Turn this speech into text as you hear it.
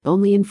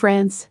Only in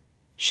France?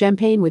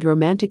 Champagne with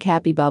romantic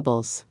happy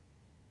bubbles.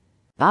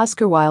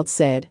 Oscar Wilde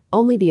said,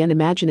 "Only the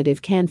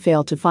unimaginative can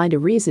fail to find a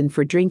reason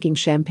for drinking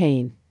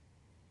champagne."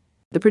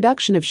 The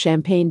production of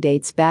champagne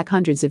dates back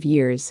hundreds of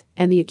years,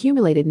 and the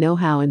accumulated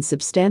know-how and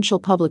substantial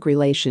public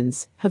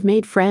relations have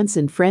made France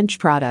and French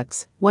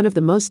products one of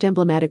the most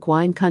emblematic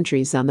wine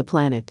countries on the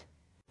planet.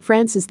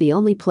 France is the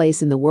only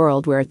place in the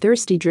world where a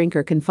thirsty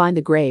drinker can find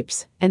the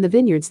grapes and the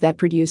vineyards that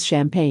produce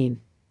champagne.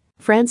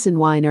 France and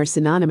wine are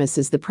synonymous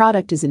as the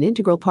product is an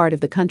integral part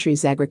of the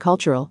country's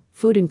agricultural,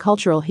 food and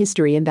cultural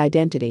history and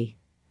identity.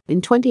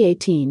 In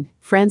 2018,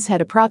 France had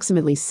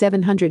approximately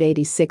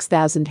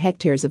 786,000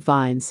 hectares of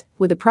vines,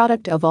 with a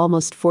product of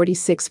almost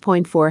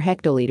 46.4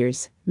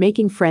 hectoliters,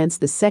 making France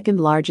the second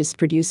largest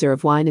producer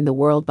of wine in the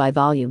world by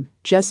volume,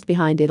 just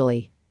behind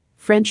Italy.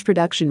 French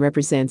production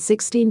represents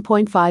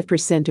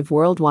 16.5% of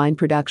world wine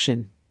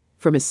production.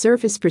 From a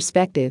surface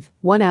perspective,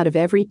 1 out of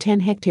every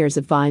 10 hectares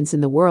of vines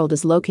in the world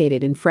is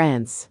located in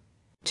France.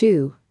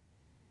 2.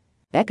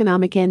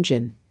 Economic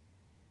engine.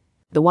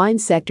 The wine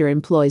sector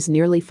employs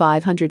nearly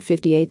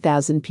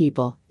 558,000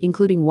 people,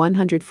 including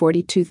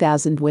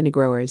 142,000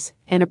 winegrowers,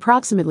 and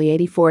approximately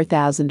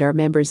 84,000 are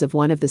members of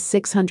one of the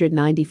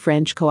 690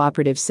 French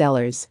cooperative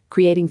cellars,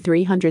 creating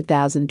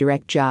 300,000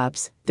 direct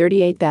jobs,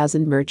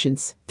 38,000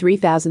 merchants,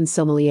 3,000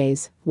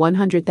 sommeliers,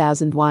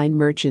 100,000 wine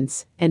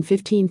merchants, and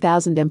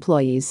 15,000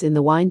 employees in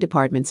the wine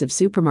departments of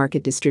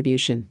supermarket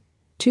distribution.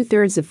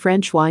 2/3 of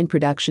French wine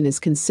production is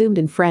consumed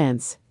in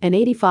France, and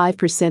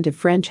 85% of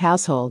French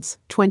households,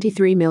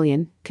 23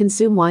 million,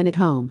 consume wine at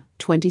home,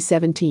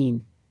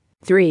 2017.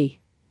 3.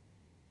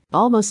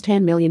 Almost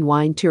 10 million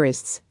wine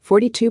tourists,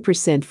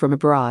 42% from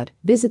abroad,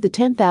 visit the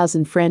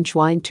 10,000 French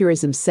wine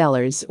tourism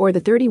cellars or the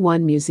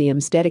 31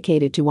 museums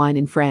dedicated to wine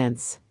in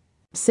France.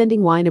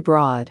 Sending wine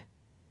abroad.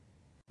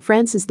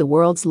 France is the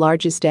world's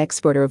largest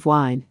exporter of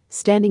wine,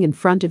 standing in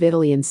front of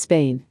Italy and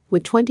Spain,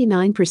 with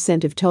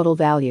 29% of total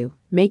value,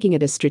 making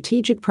it a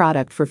strategic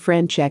product for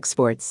French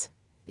exports.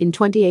 In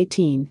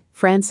 2018,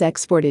 France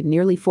exported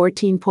nearly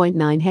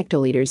 14.9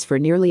 hectoliters for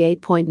nearly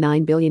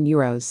 8.9 billion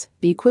euros,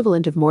 the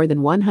equivalent of more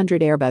than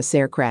 100 Airbus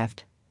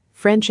aircraft.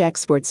 French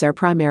exports are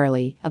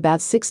primarily,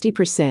 about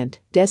 60%,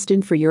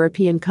 destined for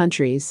European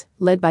countries,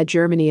 led by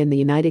Germany and the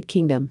United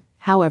Kingdom.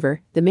 However,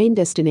 the main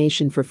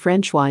destination for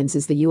French wines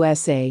is the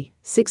USA,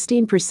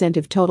 16%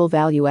 of total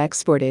value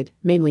exported,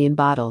 mainly in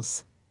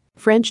bottles.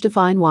 French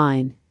define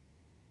wine.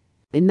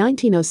 In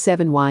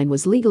 1907, wine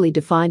was legally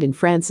defined in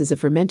France as a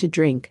fermented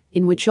drink,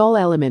 in which all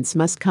elements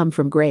must come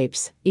from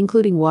grapes,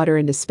 including water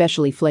and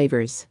especially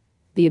flavors.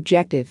 The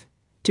objective?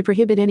 To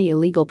prohibit any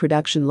illegal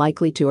production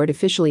likely to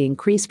artificially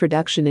increase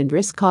production and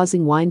risk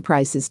causing wine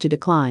prices to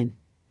decline.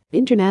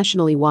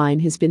 Internationally,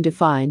 wine has been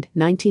defined,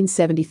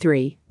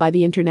 1973, by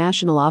the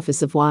International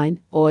Office of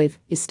Wine, OIV,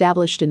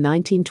 established in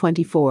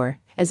 1924,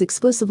 as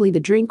exclusively the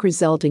drink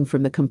resulting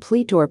from the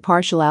complete or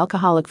partial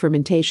alcoholic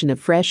fermentation of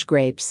fresh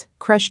grapes,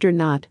 crushed or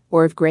not,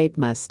 or of grape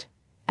must.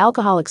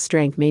 Alcoholic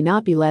strength may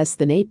not be less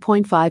than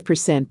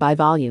 8.5% by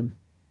volume.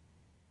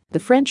 The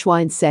French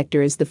wine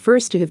sector is the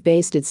first to have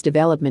based its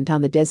development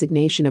on the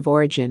designation of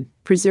origin,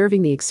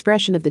 preserving the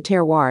expression of the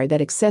terroir that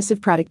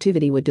excessive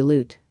productivity would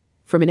dilute.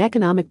 From an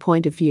economic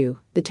point of view,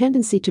 the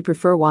tendency to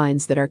prefer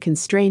wines that are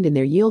constrained in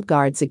their yield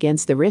guards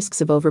against the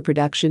risks of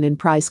overproduction and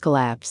price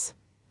collapse.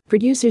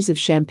 Producers of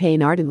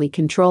champagne ardently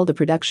control the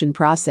production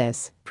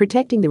process,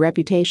 protecting the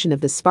reputation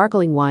of the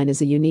sparkling wine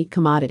as a unique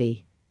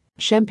commodity.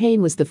 Champagne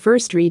was the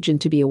first region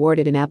to be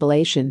awarded an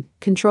appellation,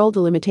 controlled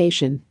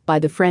delimitation, by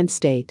the French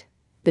state.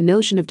 The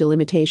notion of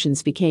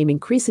delimitations became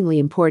increasingly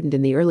important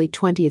in the early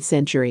 20th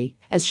century,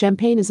 as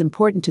champagne is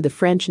important to the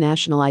French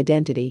national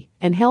identity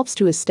and helps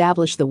to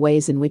establish the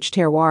ways in which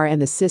terroir and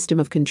the system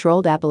of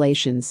controlled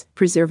appellations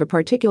preserve a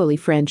particularly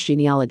French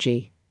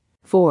genealogy.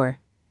 4.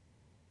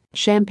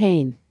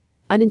 Champagne.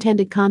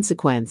 Unintended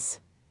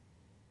consequence.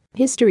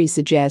 History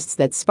suggests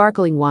that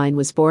sparkling wine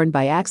was born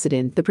by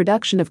accident, the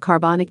production of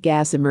carbonic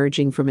gas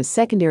emerging from a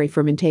secondary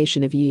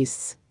fermentation of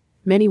yeasts.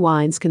 Many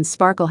wines can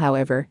sparkle,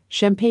 however.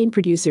 Champagne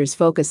producers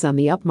focus on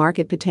the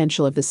upmarket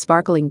potential of the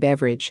sparkling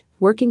beverage,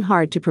 working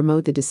hard to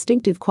promote the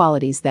distinctive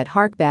qualities that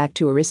hark back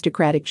to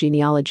aristocratic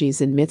genealogies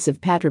and myths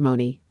of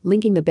patrimony,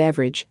 linking the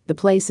beverage, the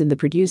place and the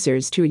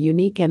producers to a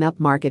unique and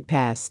upmarket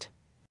past.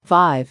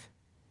 5.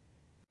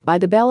 By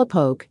the Belle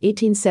Epoque,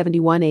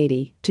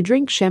 1871-80, to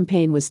drink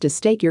champagne was to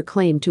stake your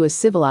claim to a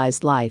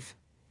civilized life.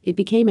 It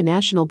became a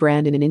national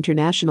brand in an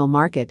international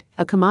market,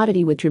 a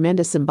commodity with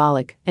tremendous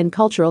symbolic and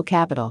cultural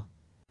capital.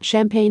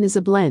 Champagne is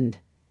a blend.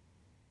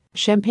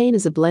 Champagne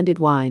is a blended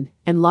wine,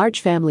 and large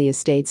family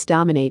estates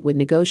dominate with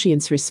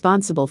negociants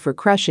responsible for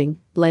crushing,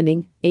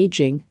 blending,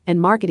 aging,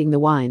 and marketing the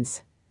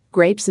wines.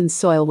 Grapes and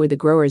soil were the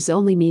growers'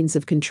 only means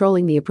of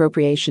controlling the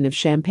appropriation of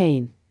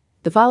champagne.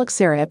 The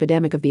phylloxera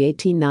epidemic of the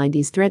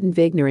 1890s threatened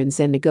vignerons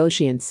and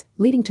negociants,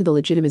 leading to the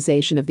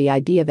legitimization of the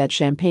idea that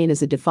Champagne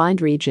as a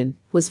defined region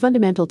was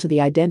fundamental to the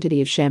identity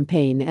of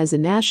Champagne as a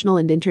national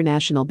and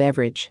international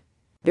beverage.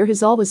 There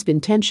has always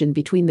been tension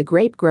between the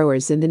grape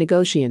growers and the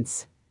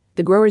negociants.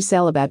 The growers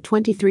sell about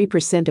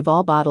 23% of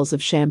all bottles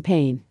of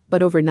champagne,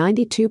 but over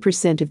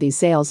 92% of these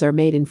sales are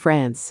made in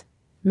France.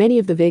 Many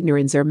of the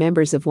vignerons are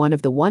members of one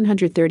of the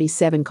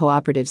 137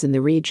 cooperatives in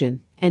the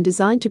region, and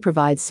designed to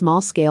provide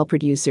small-scale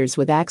producers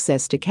with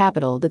access to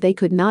capital that they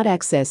could not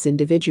access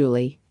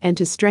individually, and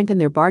to strengthen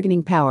their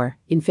bargaining power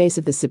in face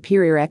of the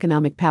superior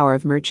economic power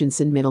of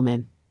merchants and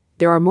middlemen.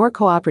 There are more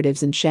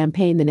cooperatives in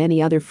Champagne than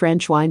any other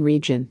French wine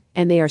region,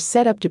 and they are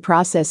set up to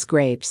process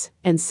grapes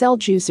and sell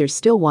juice or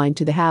still wine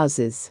to the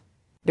houses.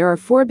 There are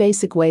 4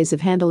 basic ways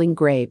of handling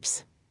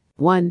grapes.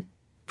 1.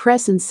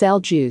 Press and sell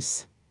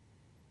juice.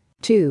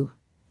 2.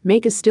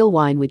 Make a still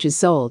wine which is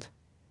sold.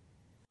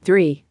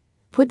 3.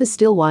 Put the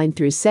still wine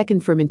through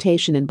second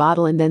fermentation and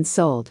bottle and then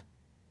sold.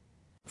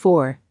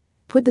 4.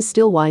 Put the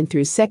still wine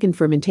through second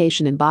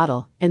fermentation and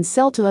bottle and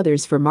sell to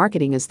others for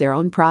marketing as their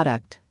own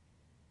product.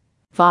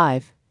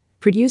 5.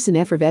 Produce an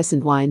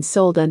effervescent wine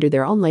sold under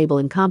their own label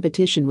in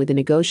competition with the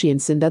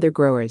negociants and other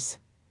growers.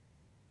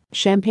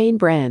 Champagne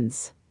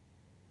brands.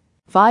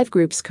 5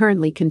 groups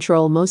currently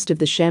control most of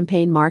the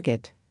champagne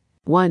market.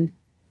 1.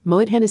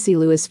 Moet Hennessy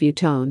Louis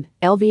Vuitton,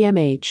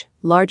 LVMH,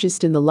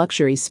 largest in the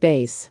luxury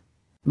space.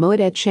 Moet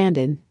et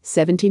Chandon,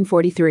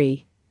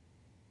 1743.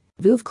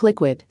 Veuve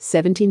Clicquot,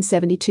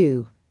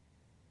 1772.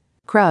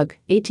 Krug,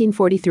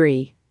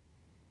 1843.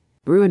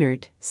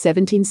 Ruinart,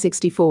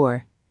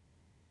 1764.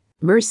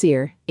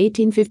 Mercier,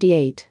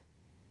 1858.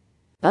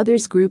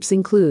 Others groups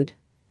include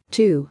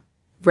 2.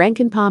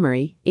 Franken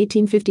Pommery,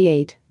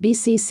 1858,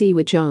 BCC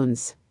which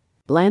owns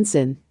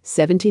Lanson,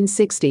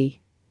 1760.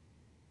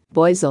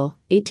 Boisel,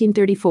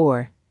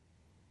 1834.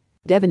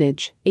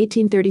 Devanage,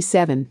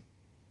 1837.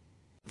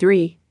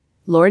 3.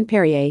 Laurent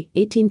Perrier,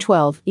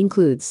 1812,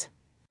 includes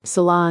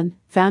Salon,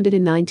 founded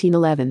in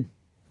 1911.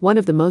 One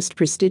of the most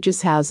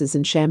prestigious houses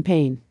in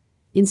Champagne.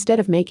 Instead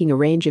of making a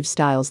range of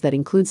styles that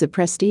includes a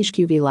prestige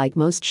cuvée like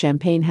most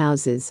champagne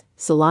houses,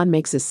 Salon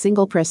makes a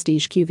single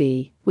prestige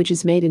cuvée, which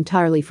is made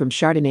entirely from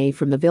Chardonnay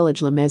from the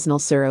village La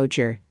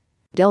Mesnil-sur-Oger.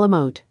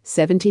 Delamotte,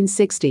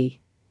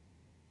 1760.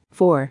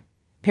 4.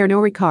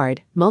 Pernod Ricard,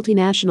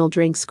 multinational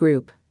drinks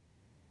group.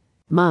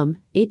 Mumm,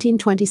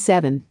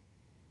 1827.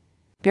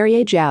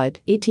 Perrier Jouet,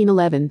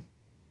 1811.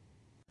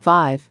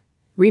 5.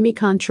 Rémy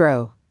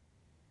Cointreau.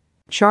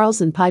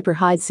 Charles and Piper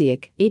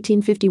Heidsieck,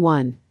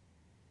 1851.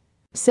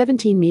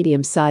 17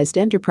 medium-sized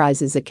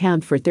enterprises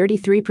account for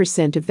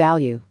 33% of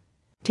value.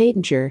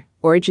 Taittinger,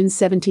 origin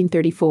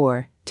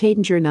 1734,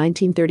 Taittinger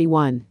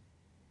 1931.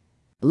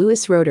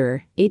 Louis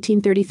Roederer,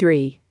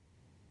 1833.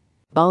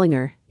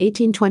 Bollinger,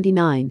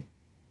 1829.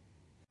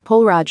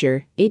 Paul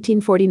Roger,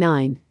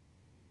 1849.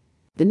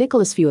 The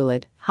Nicolas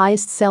Feuillet,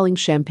 highest-selling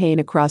champagne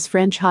across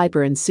French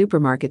hyper and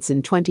supermarkets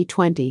in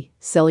 2020,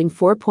 selling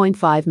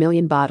 4.5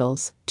 million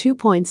bottles,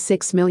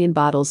 2.6 million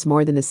bottles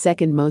more than the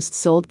second most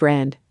sold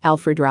brand,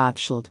 Alfred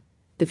Rothschild.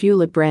 The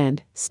Feuillet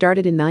brand,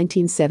 started in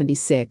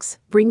 1976,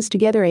 brings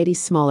together 80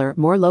 smaller,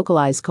 more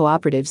localized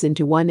cooperatives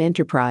into one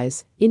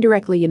enterprise,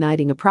 indirectly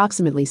uniting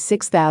approximately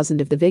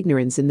 6,000 of the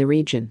vignerons in the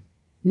region.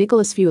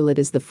 Nicolas Feuillet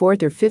is the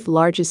 4th or 5th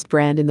largest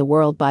brand in the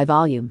world by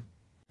volume.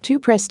 2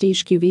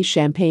 prestige cuvée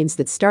champagnes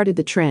that started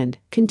the trend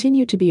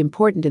continue to be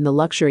important in the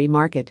luxury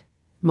market: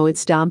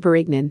 Moet's Dom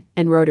Perignon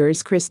and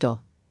Roederer's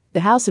Crystal.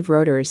 The House of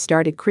Roederer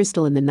started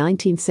Crystal in the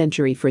 19th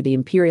century for the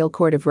Imperial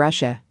Court of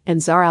Russia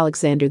and Tsar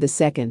Alexander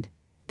II.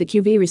 The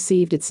cuvée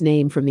received its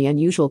name from the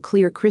unusual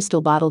clear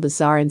crystal bottle the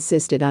Tsar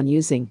insisted on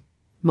using.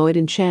 Moet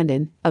and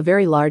Chandon, a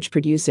very large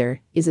producer,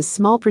 is a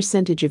small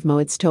percentage of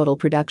Moet's total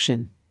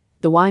production.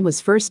 The wine was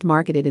first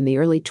marketed in the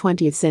early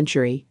 20th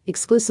century,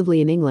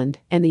 exclusively in England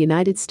and the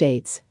United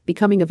States,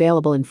 becoming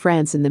available in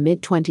France in the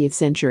mid-20th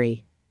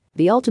century.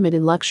 The ultimate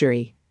in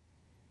luxury.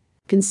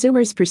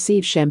 Consumers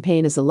perceive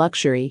champagne as a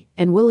luxury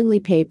and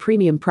willingly pay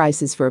premium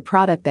prices for a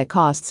product that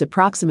costs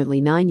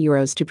approximately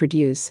 €9 to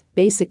produce,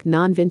 basic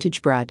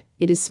non-vintage brut.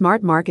 It is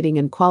smart marketing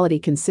and quality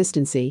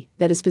consistency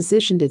that has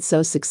positioned it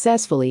so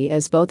successfully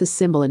as both a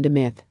symbol and a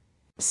myth.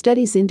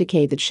 Studies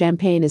indicate that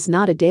champagne is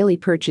not a daily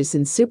purchase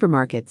in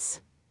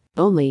supermarkets.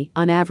 Only,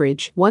 on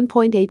average,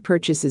 1.8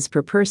 purchases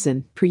per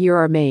person per year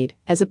are made,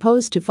 as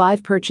opposed to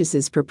 5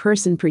 purchases per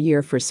person per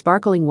year for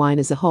sparkling wine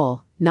as a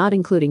whole, not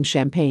including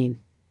champagne.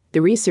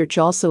 The research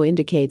also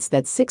indicates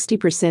that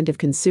 60% of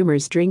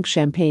consumers drink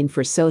champagne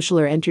for social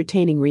or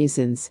entertaining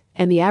reasons,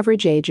 and the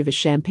average age of a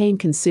champagne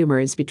consumer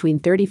is between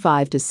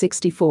 35 to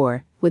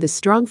 64, with a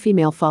strong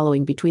female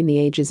following between the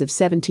ages of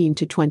 17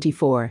 to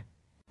 24.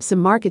 Some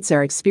markets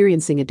are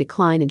experiencing a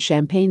decline in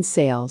champagne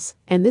sales,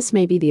 and this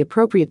may be the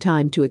appropriate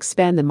time to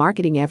expand the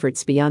marketing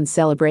efforts beyond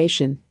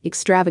celebration,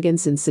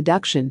 extravagance and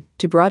seduction,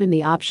 to broaden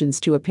the options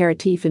to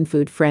aperitif and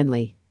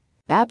food-friendly.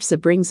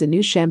 APSA brings a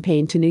new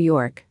champagne to New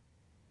York.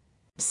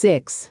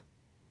 6.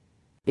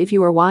 If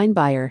you are a wine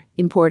buyer,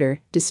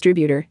 importer,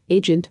 distributor,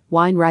 agent,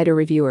 wine writer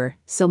reviewer,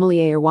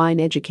 sommelier or wine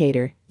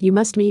educator, you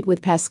must meet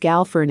with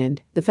Pascal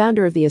Fernand, the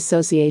founder of the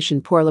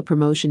Association pour la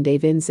Promotion des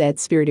Vins et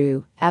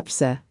Spiritueux,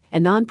 APSA, a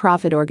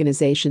non-profit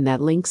organization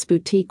that links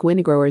boutique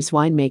winegrowers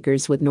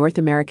winemakers with North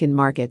American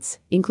markets,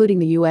 including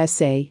the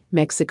USA,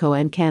 Mexico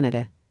and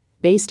Canada.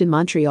 Based in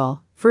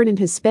Montreal, Fernin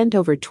has spent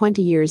over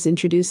 20 years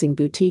introducing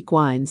boutique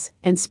wines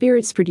and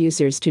spirits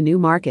producers to new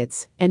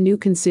markets and new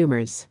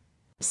consumers.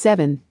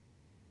 7.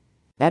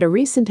 At a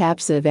recent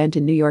APSA event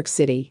in New York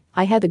City,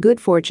 I had the good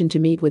fortune to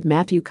meet with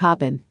Matthew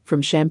Coppin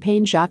from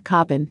Champagne Jacques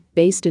Coppin,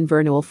 based in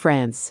Verneuil,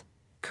 France.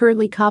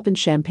 Currently, Coppin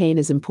champagne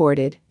is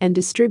imported and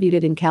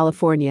distributed in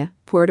California,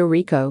 Puerto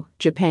Rico,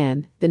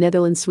 Japan, the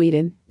Netherlands,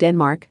 Sweden,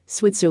 Denmark,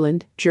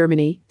 Switzerland,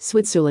 Germany,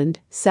 Switzerland,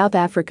 South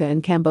Africa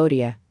and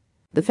Cambodia.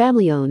 The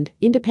family-owned,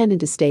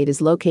 independent estate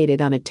is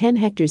located on a 10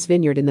 hectares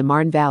vineyard in the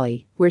Marne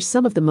Valley, where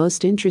some of the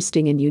most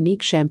interesting and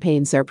unique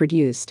champagnes are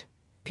produced.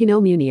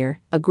 Pinot Meunier,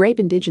 a grape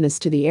indigenous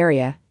to the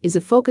area, is a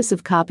focus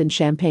of Coppin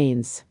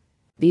champagnes.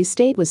 The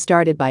estate was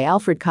started by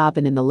Alfred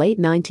Coppin in the late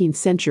 19th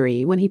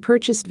century when he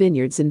purchased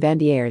vineyards in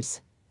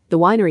Vandières. The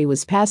winery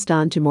was passed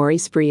on to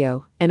Maurice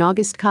Briot and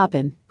Auguste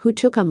Coppin, who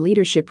took on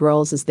leadership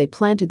roles as they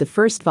planted the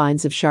first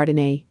vines of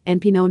Chardonnay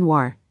and Pinot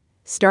Noir.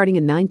 Starting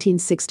in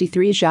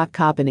 1963, Jacques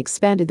Coppin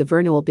expanded the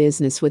Verneuil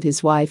business with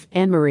his wife,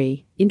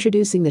 Anne-Marie,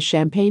 introducing the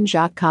Champagne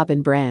Jacques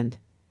Coppin brand.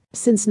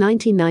 Since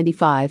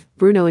 1995,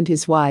 Bruno and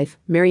his wife,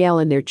 Marielle,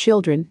 and their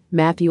children,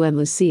 Matthew and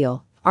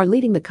Lucille, are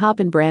leading the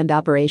Coppin brand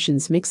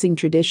operations, mixing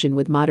tradition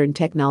with modern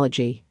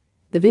technology.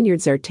 The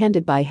vineyards are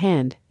tended by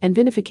hand, and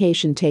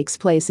vinification takes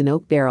place in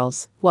oak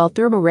barrels, while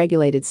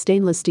thermoregulated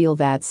stainless steel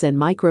vats and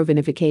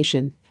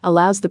microvinification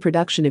allows the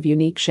production of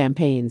unique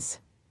champagnes.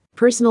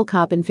 Personal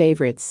Coppin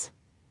favorites.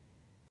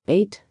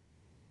 8.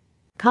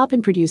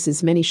 Coppin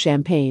produces many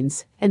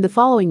champagnes, and the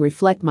following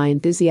reflect my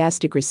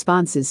enthusiastic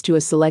responses to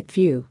a select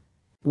few.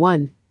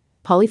 1.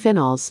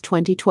 Polyphenols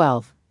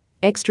 2012.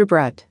 Extra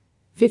Brut.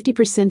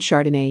 50%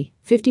 Chardonnay,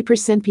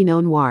 50%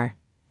 Pinot Noir.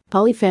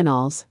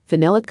 Polyphenols,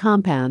 phenolic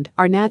compound,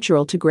 are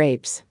natural to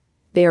grapes.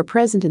 They are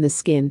present in the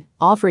skin,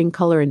 offering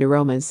color and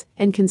aromas,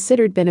 and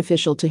considered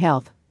beneficial to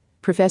health.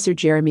 Professor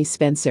Jeremy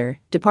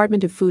Spencer,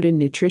 Department of Food and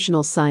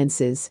Nutritional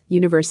Sciences,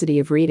 University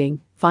of Reading,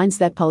 finds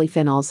that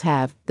polyphenols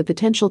have the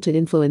potential to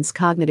influence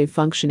cognitive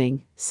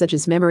functioning, such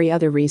as memory.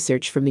 Other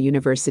research from the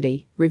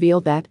university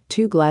revealed that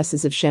 2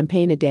 glasses of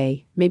champagne a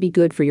day may be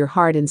good for your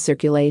heart and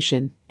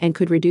circulation, and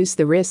could reduce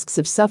the risks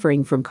of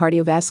suffering from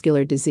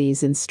cardiovascular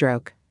disease and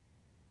stroke.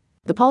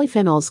 The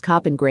polyphenols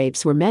Coppin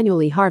grapes were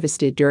manually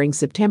harvested during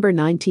September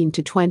 19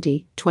 to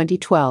 20,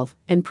 2012,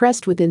 and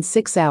pressed within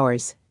 6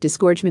 hours.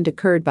 Disgorgement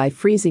occurred by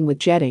freezing with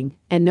jetting,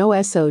 and no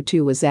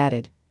SO2 was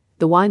added.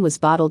 The wine was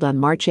bottled on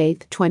March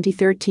 8,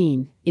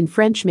 2013, in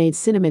French-made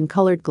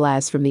cinnamon-colored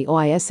glass from the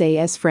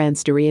OISAS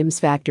France de Reims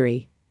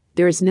factory.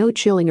 There is no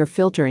chilling or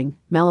filtering,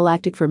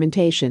 malolactic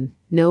fermentation,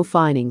 no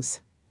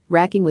finings.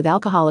 Racking with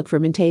alcoholic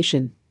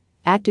fermentation.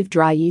 Active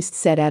dry yeast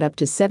set at up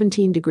to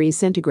 17 degrees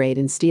centigrade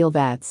in steel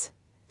vats.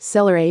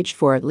 Cellar aged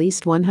for at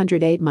least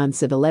 108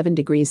 months at 11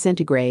 degrees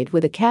centigrade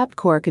with a capped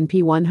cork and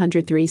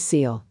P103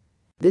 seal.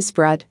 This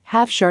Brut,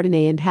 half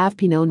Chardonnay and half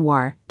Pinot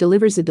Noir,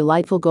 delivers a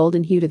delightful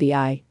golden hue to the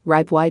eye,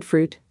 ripe white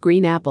fruit,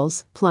 green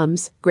apples,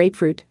 plums,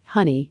 grapefruit,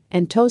 honey,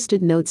 and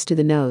toasted notes to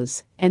the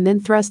nose, and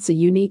then thrusts a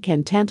unique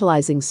and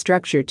tantalizing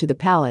structure to the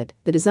palate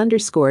that is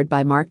underscored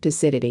by marked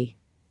acidity.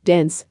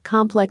 Dense,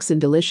 complex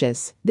and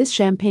delicious, this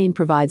champagne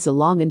provides a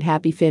long and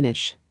happy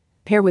finish.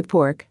 Pair with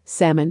pork,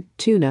 salmon,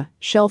 tuna,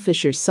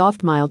 shellfish or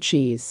soft mild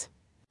cheese.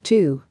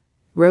 2.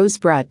 Rose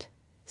Brut.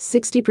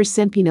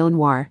 60% Pinot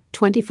Noir,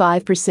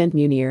 25%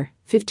 Meunier,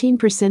 15%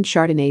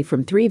 Chardonnay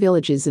from 3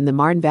 villages in the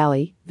Marne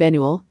Valley,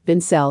 Verneuil,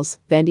 Vincelles,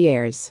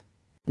 Vandières.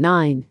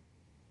 9.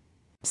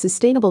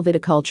 Sustainable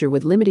viticulture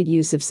with limited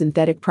use of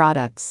synthetic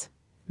products.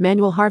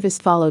 Manual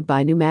harvest followed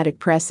by pneumatic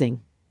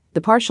pressing.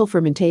 The partial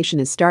fermentation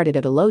is started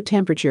at a low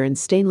temperature in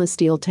stainless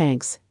steel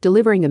tanks,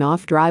 delivering an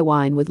off-dry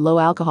wine with low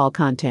alcohol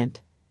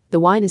content. The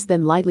wine is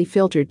then lightly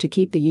filtered to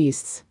keep the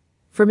yeasts.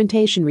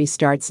 Fermentation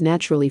restarts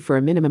naturally for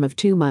a minimum of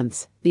 2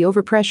 months. The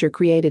overpressure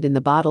created in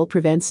the bottle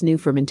prevents new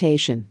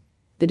fermentation.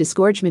 The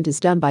disgorgement is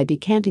done by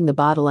decanting the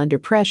bottle under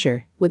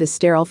pressure with a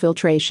sterile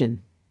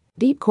filtration.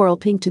 Deep coral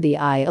pink to the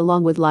eye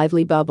along with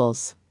lively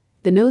bubbles.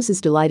 The nose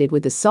is delighted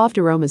with the soft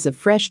aromas of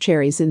fresh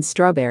cherries and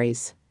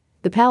strawberries.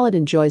 The palate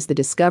enjoys the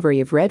discovery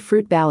of red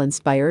fruit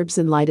balanced by herbs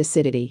and light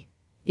acidity.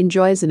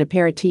 Enjoy as an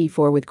aperitif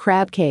or with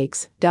crab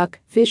cakes, duck,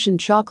 fish and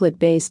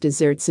chocolate-based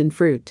desserts and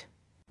fruit.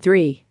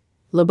 3.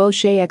 Le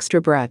Bouschet Extra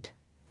Brut.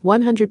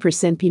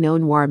 100% Pinot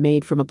Noir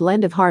made from a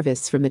blend of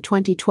harvests from the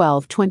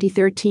 2012,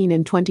 2013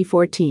 and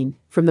 2014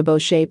 from the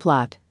Bouschet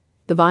plot.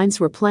 The vines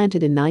were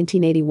planted in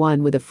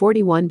 1981 with a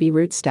 41B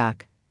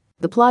rootstock.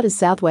 The plot is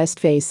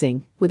southwest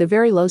facing, with a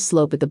very low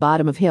slope at the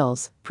bottom of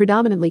hills,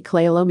 predominantly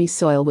clay loamy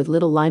soil with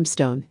little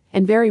limestone,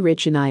 and very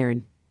rich in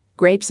iron.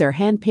 Grapes are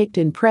hand-picked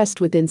and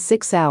pressed within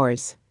 6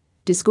 hours.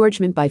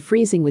 Disgorgement by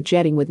freezing with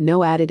jetting with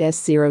no added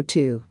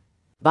SO2.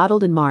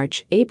 Bottled in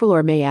March, April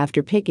or May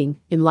after picking,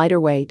 in lighter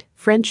weight,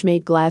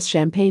 French-made glass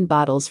champagne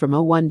bottles from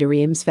O1 de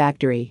Reims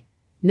factory.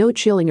 No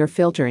chilling or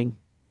filtering.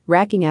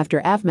 Racking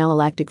after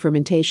malolactic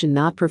fermentation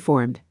not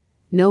performed.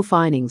 No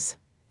finings.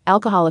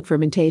 Alcoholic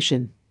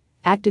fermentation.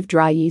 Active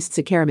dry yeast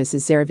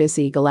Saccharomyces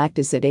cerevisiae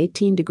galactus at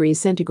 18 degrees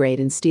centigrade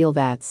in steel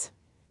vats.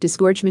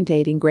 Disgorgement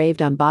date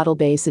engraved on bottle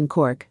base and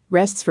cork,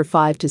 rests for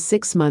 5 to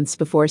 6 months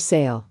before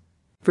sale.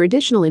 For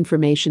additional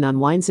information on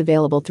wines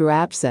available through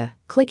APSA,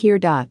 click here.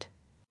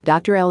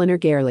 Dr. Eleanor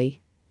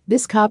Garely.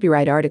 This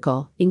copyright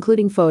article,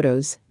 including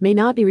photos, may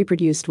not be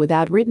reproduced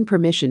without written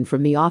permission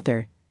from the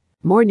author.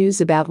 More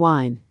news about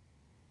wine.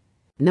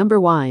 Number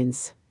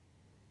wines.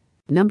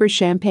 Number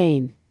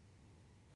champagne.